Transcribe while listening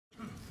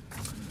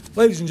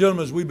Ladies and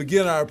gentlemen, as we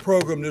begin our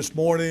program this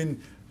morning,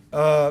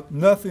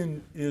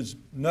 nothing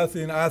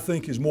I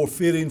think is more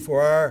fitting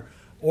for our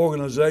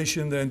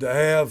organization than to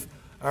have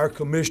our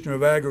Commissioner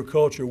of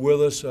Agriculture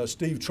with us.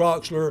 Steve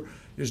Troxler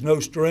is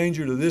no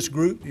stranger to this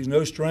group. He's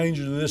no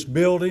stranger to this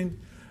building.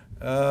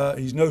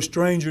 He's no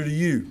stranger to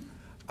you.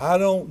 I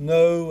don't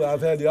know,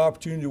 I've had the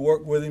opportunity to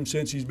work with him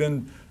since he's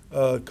been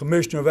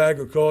Commissioner of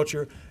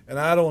Agriculture, and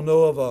I don't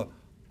know of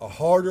a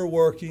harder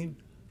working,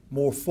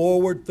 more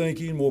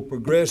forward-thinking, more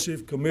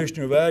progressive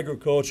Commissioner of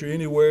Agriculture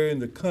anywhere in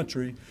the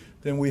country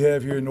than we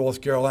have here in North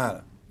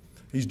Carolina.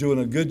 He's doing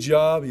a good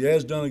job. He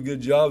has done a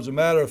good job. As a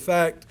matter of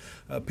fact,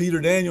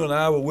 Peter Daniel and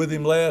I were with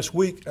him last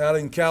week out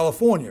in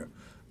California.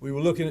 We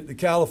were looking at the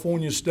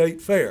California State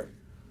Fair.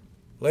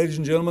 Ladies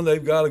and gentlemen,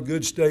 they've got a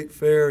good state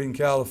fair in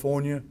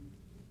California,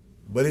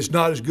 but it's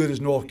not as good as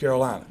North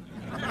Carolina.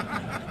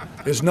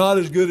 It's not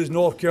as good as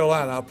North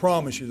Carolina, I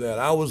promise you that.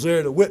 I was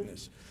there to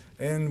witness.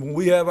 And when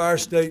we have our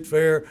state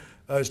fair,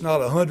 it's not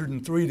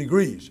 103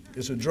 degrees.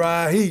 It's a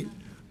dry heat,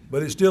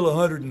 but it's still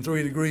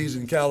 103 degrees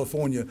in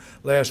California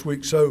last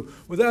week. So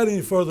without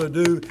any further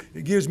ado,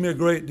 it gives me a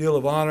great deal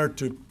of honor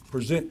to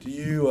present to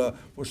you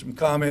with some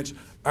comments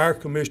our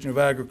Commissioner of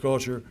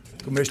Agriculture,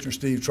 Commissioner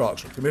Steve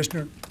Troxler.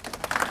 Commissioner.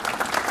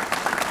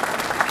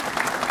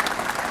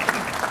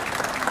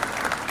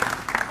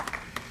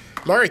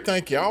 Larry,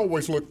 thank you. I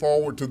always look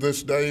forward to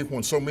this day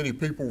when so many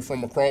people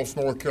from across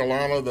North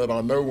Carolina that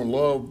I know and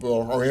love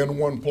are in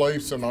one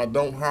place, and I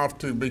don't have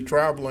to be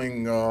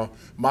traveling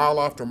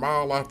mile after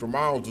mile after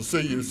mile to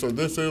see you. So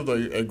this is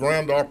a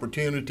grand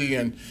opportunity,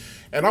 and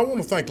I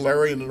want to thank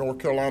Larry and the North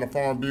Carolina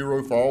Farm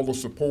Bureau for all the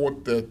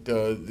support that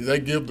they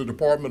give the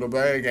Department of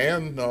Ag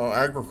and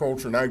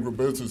Agriculture and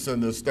Agribusiness in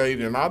this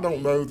state. And I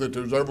don't know that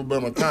there's ever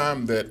been a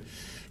time that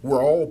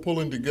we're all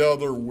pulling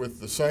together with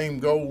the same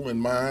goal in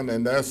mind,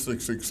 and that's the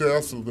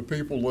success of the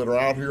people that are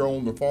out here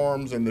on the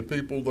farms and the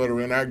people that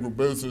are in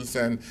agribusiness.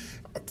 And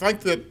I think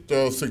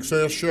that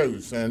success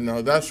shows, and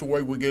that's the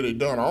way we get it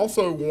done. I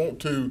also want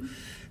to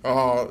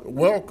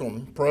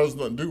welcome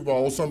President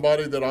Duval,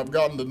 somebody that I've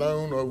gotten to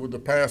know over the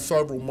past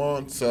several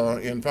months.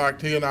 In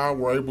fact, he and I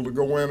were able to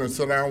go in and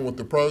sit down with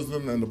the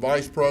President and the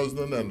Vice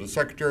President and the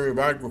Secretary of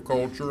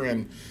Agriculture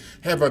and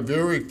have a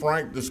very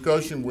frank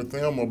discussion with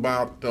them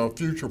about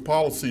future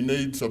policy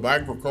needs of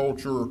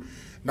agriculture,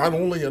 not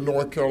only in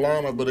North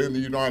Carolina, but in the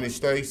United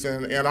States,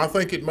 and I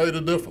think it made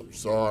a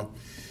difference.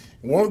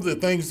 One of the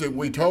things that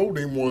we told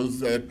him was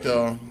that,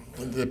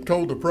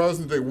 told the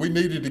President that we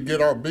needed to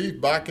get our beef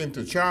back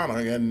into China,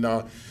 and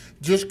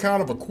just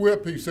kind of a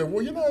quip, he said,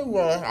 well, you know,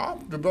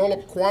 I've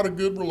developed quite a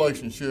good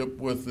relationship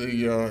with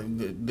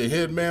the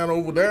head man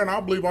over there, and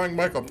I believe I can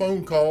make a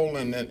phone call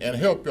and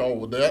help y'all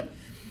with that.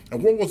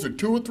 And what was it,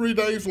 2 or 3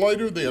 days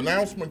later, the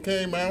announcement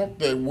came out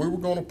that we were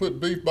going to put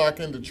beef back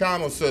into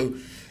China. So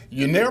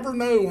you never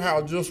know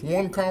how just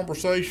one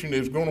conversation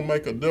is going to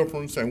make a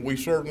difference, and we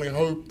certainly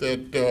hope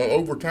that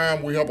over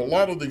time we have a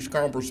lot of these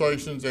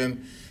conversations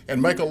and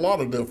make a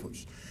lot of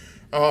difference.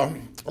 A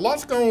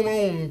lot's going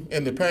on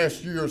in the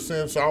past year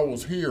since I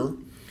was here.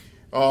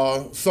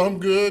 Some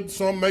good,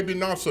 some maybe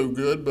not so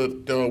good,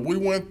 but we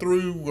went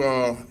through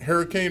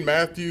Hurricane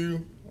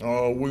Matthew.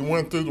 We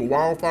went through the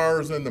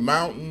wildfires in the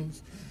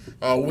mountains.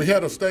 We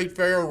had a state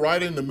fair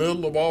right in the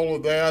middle of all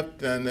of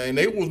that, and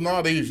it was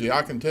not easy,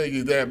 I can tell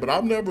you that, but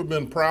I've never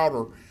been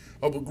prouder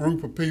of a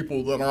group of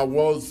people than I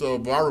was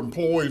of our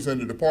employees in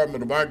the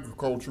Department of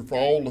Agriculture for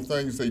all the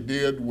things they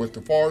did with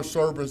the Forest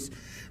Service,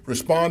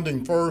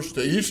 responding first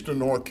to eastern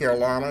North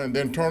Carolina and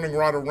then turning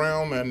right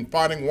around and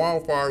fighting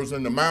wildfires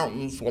in the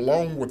mountains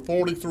along with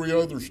 43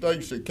 other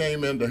states that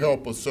came in to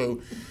help us.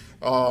 So,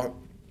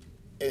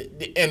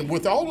 and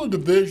with all the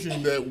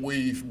division that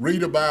we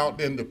read about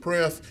in the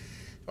press,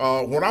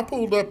 when I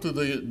pulled up to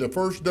the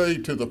first day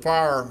to the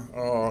fire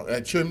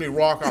at Chimney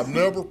Rock, I've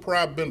never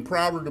been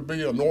prouder to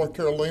be a North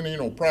Carolinian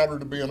or prouder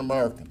to be an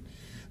American.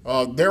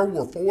 There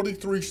were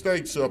 43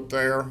 states up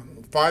there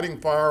fighting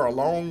fire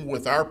along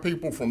with our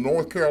people from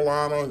North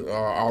Carolina,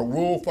 our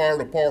rural fire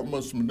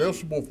departments,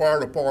 municipal fire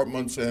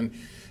departments, and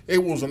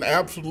it was an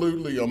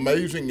absolutely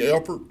amazing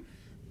effort.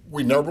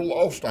 We never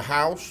lost a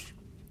house.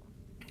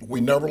 We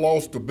never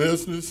lost a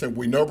business, and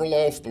we never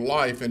lost a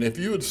life. And if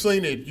you had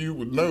seen it, you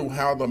would know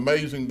how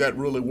amazing that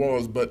really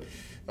was. But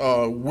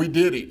we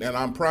did it, and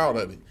I'm proud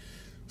of it.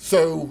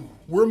 So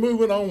we're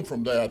moving on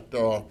from that.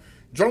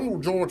 General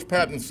George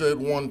Patton said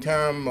one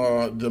time,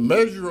 the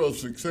measure of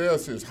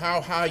success is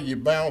how high you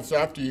bounce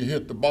after you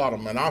hit the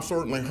bottom. And I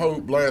certainly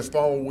hope last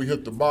fall we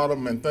hit the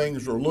bottom and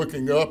things are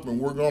looking up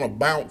and we're going to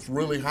bounce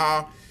really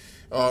high.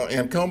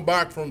 And come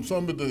back from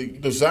some of the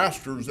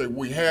disasters that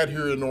we had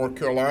here in North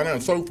Carolina,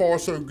 and so far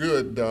so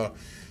good.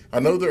 I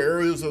know there are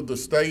areas of the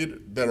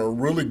state that are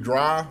really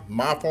dry,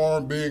 my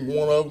farm being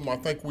one of them. I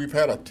think we've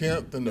had a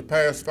 10th in the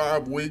past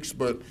 5 weeks,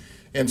 but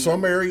in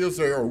some areas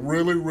there are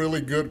really,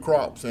 really good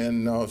crops,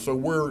 and so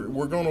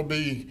we're going to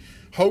be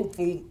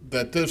hopeful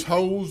that this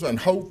holds and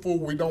hopeful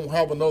we don't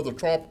have another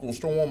tropical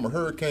storm or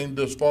hurricane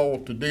this fall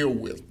to deal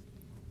with.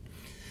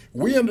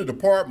 We in the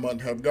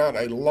department have got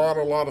a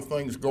lot of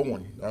things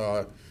going.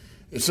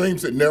 it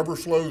seems it never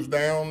slows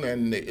down,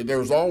 and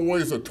there's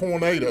always a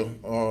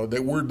tornado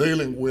that we're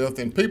dealing with,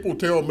 and people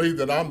tell me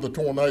that I'm the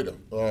tornado.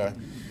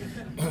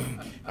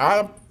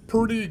 I'm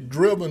pretty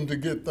driven to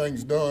get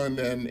things done,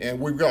 and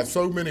we've got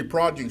so many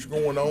projects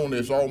going on,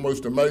 it's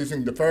almost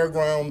amazing. The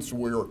fairgrounds,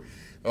 we're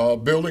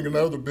building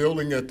another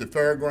building at the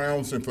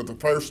fairgrounds, and for the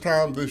first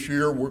time this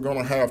year, we're going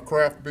to have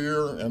craft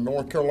beer and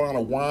North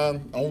Carolina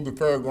wine on the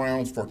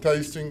fairgrounds for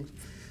tastings.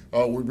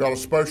 We've got a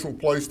special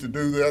place to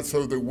do that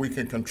so that we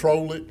can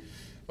control it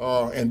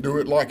and do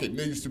it like it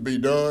needs to be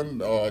done.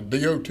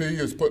 DOT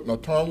is putting a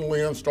tunnel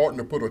in, starting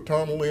to put a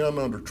tunnel in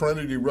under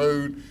Trinity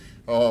Road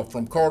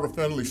from Carter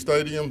Finley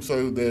Stadium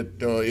so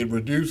that it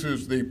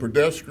reduces the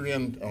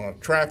pedestrian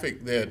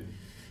traffic that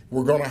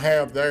we're going to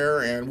have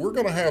there. And we're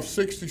going to have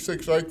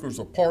 66 acres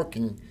of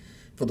parking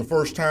for the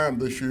first time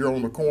this year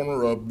on the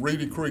corner of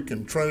Reedy Creek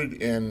and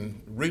Trinity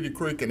and Reedy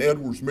Creek and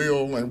Edwards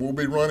Mill, and we'll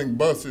be running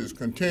buses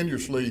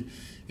continuously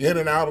in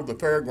and out of the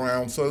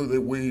fairgrounds so that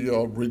we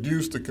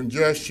reduce the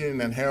congestion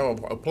and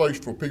have a place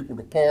for people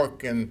to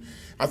park. And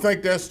I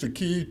think that's the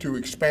key to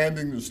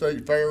expanding the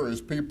state fair,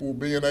 is people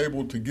being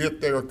able to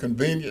get there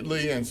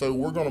conveniently, and so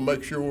we're going to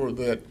make sure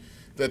that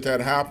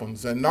that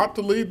happens. And not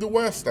to leave the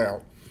West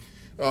out,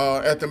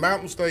 at the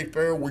Mountain State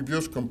Fair, we've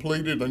just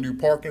completed a new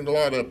parking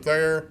lot up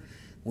there.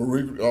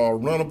 We're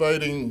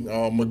renovating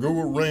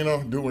Magoo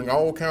Arena, doing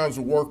all kinds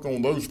of work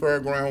on those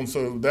fairgrounds,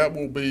 so that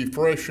will be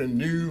fresh and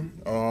new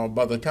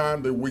by the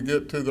time that we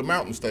get to the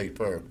Mountain State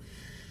Fair.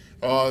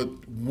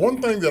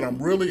 One thing that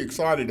I'm really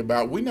excited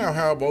about, we now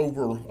have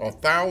over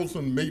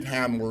 1,000 meat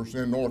handlers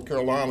in North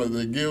Carolina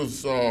that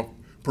gives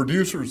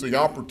producers the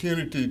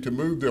opportunity to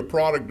move their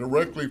product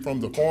directly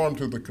from the farm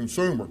to the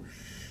consumer.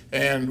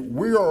 And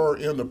we are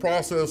in the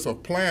process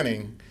of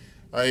planning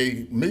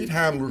a meat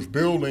handlers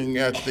building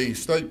at the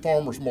State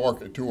Farmers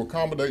Market to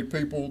accommodate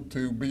people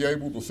to be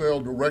able to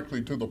sell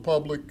directly to the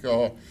public.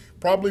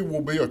 Probably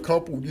will be a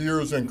couple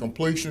years in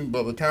completion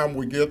by the time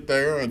we get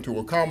there, and to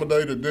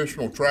accommodate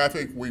additional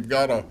traffic, we've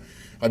got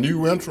a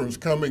new entrance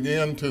coming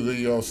into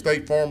the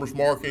State Farmers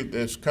Market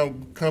that's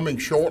coming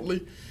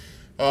shortly.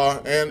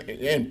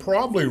 And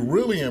probably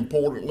really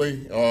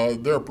importantly,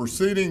 they're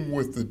proceeding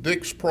with the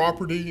Dix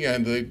property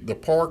and the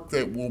park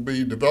that will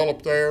be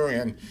developed there,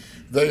 and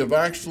they have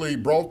actually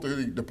brought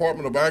the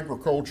Department of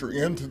Agriculture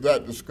into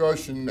that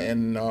discussion,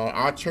 and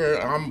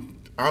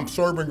I'm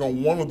serving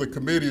on one of the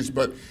committees,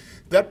 but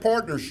that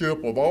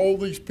partnership of all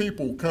these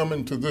people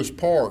coming to this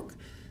park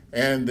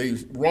and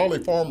the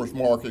Raleigh Farmers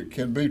Market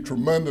can be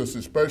tremendous,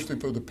 especially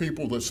for the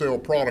people that sell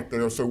product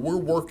there. So we're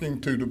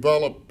working to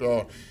develop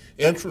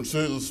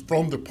entrances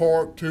from the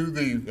park to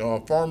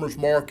the farmers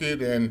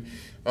market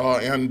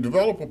and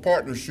develop a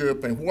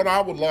partnership. And what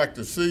I would like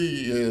to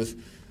see is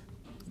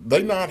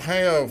they not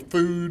have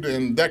food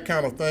and that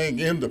kind of thing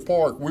in the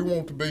park. We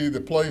want to be the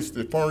place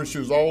that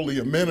furnishes all the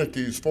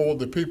amenities for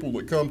the people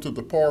that come to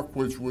the park,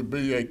 which would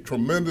be a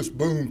tremendous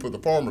boom for the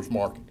farmers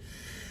market.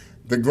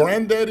 The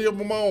granddaddy of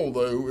them all,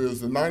 though, is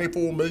the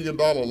 $94 million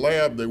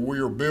lab that we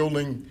are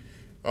building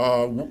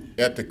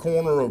at the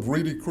corner of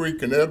Reedy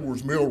Creek and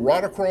Edwards Mill,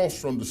 right across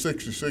from the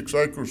 66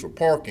 acres of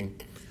parking.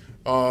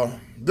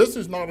 This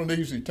is not an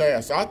easy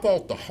task. I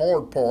thought the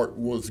hard part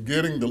was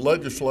getting the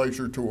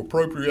legislature to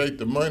appropriate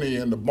the money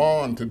and the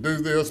bond to do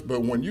this,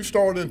 but when you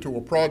start into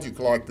a project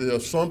like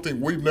this, something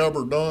we've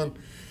never done,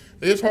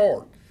 it's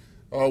hard.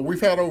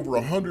 We've had over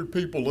 100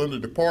 people in the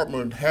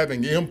department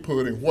having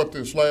input in what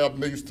this lab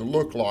needs to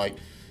look like,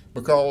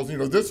 because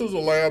this is a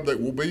lab that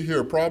will be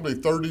here probably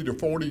 30 to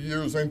 40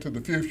 years into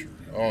the future.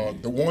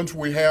 The ones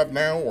we have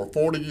now are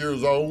 40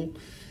 years old.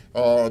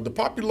 The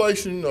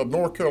population of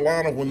North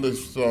Carolina when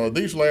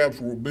these labs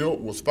were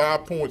built was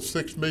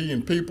 5.6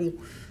 million people.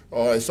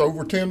 It's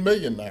over 10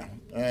 million now.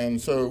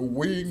 And so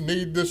we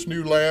need this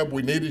new lab.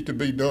 We need it to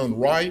be done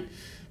right.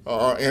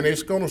 And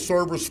it's going to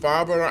service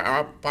five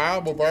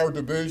of our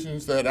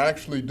divisions that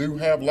actually do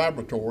have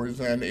laboratories,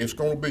 and it's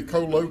going to be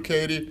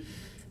co-located.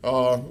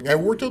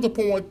 And we're to the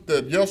point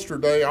that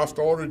yesterday I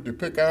started to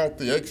pick out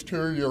the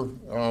exterior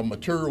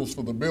materials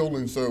for the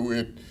building, so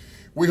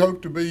we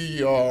hope to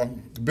be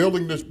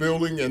building this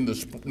building in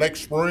this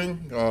next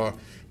spring.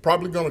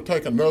 Probably going to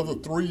take another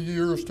 3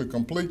 years to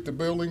complete the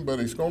building, but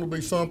it's going to be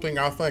something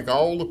I think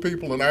all the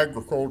people in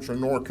agriculture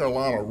in North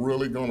Carolina are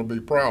really going to be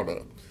proud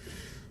of.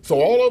 So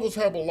all of us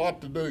have a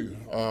lot to do.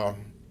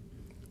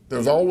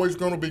 There's always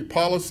going to be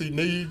policy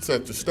needs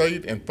at the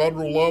state and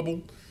federal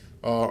level.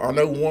 I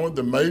know one of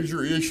the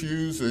major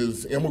issues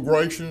is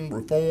immigration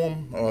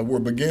reform. We're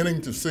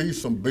beginning to see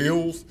some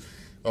bills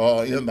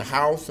in the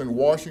House in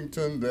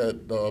Washington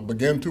that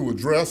begin to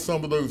address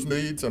some of those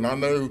needs, and I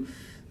know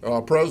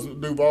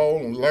President Duval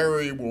and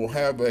Larry will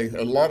have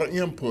a lot of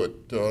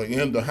input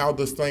into how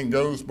this thing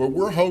goes, but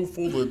we're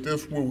hopeful that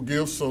this will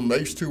give some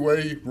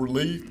H-2A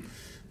relief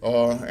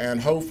and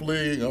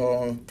hopefully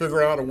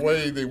figure out a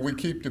way that we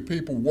keep the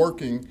people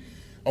working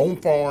on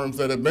farms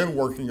that have been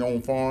working on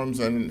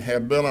farms and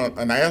have been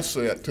an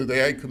asset to the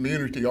ag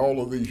community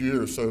all of these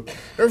years. So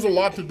there's a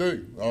lot to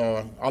do.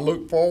 I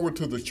look forward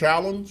to the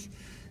challenge,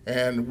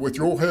 And with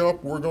your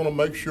help, we're going to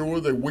make sure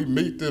that we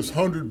meet this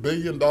 $100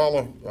 billion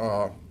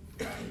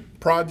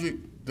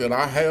project that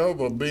I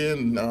have of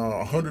being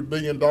a $100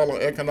 billion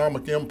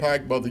economic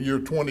impact by the year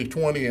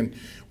 2020. And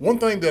one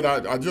thing that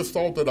I just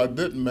thought that I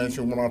didn't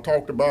mention when I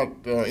talked about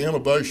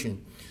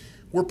innovation,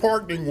 we're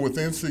partnering with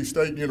NC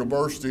State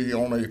University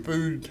on a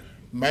food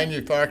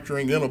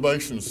manufacturing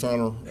innovation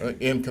center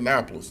in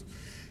Kannapolis.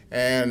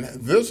 And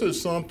this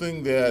is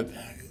something that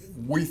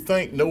we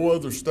think no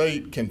other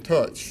state can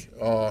touch.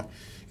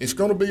 It's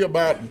going to be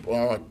about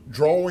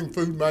drawing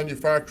food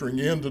manufacturing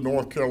into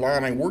North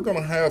Carolina, and we're going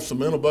to have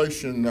some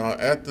innovation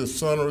at this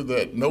center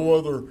that no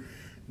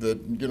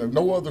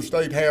other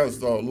state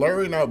has.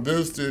 Larry and I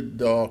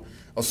visited a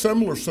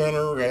similar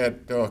center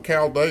at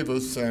Cal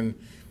Davis, and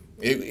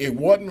it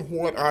wasn't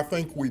what I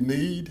think we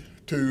need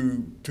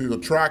to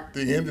attract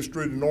the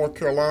industry to North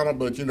Carolina,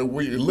 but at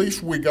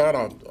least we got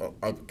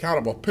a kind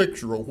of a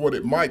picture of what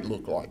it might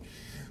look like.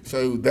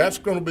 So that's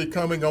going to be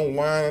coming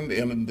online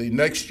in the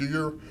next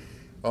year.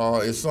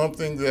 It's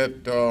something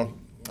that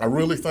I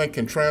really think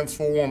can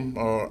transform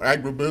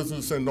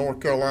agribusiness in North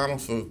Carolina.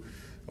 So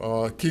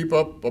keep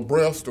up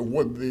abreast of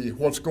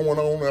what's going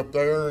on up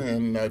there,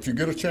 and if you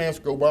get a chance,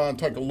 go by and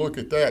take a look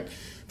at that.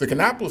 The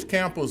Kannapolis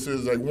campus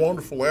is a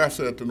wonderful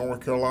asset to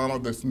North Carolina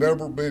that's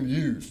never been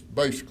used,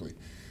 basically.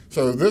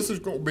 So this is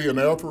going to be an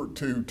effort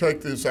to take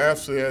this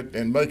asset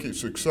and make it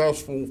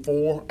successful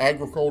for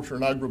agriculture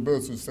and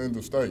agribusiness in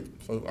the state.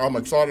 So I'm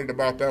excited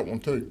about that one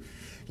too.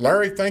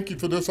 Larry, thank you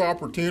for this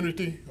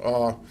opportunity.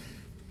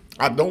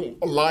 I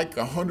don't like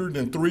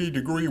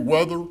 103-degree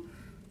weather.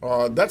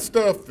 That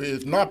stuff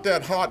is not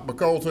that hot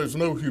because there's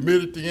no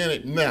humidity in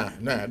it. Nah,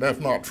 that's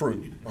not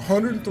true.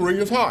 103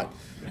 is hot.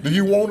 Do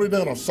you want it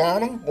in a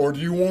sauna or do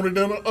you want it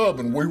in an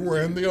oven? We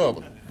were in the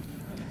oven.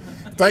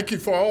 Thank you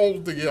for all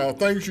the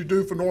things you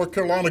do for North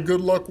Carolina.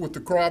 Good luck with the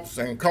crops,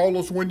 and call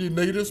us when you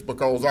need us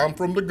because I'm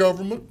from the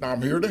government and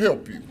I'm here to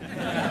help you.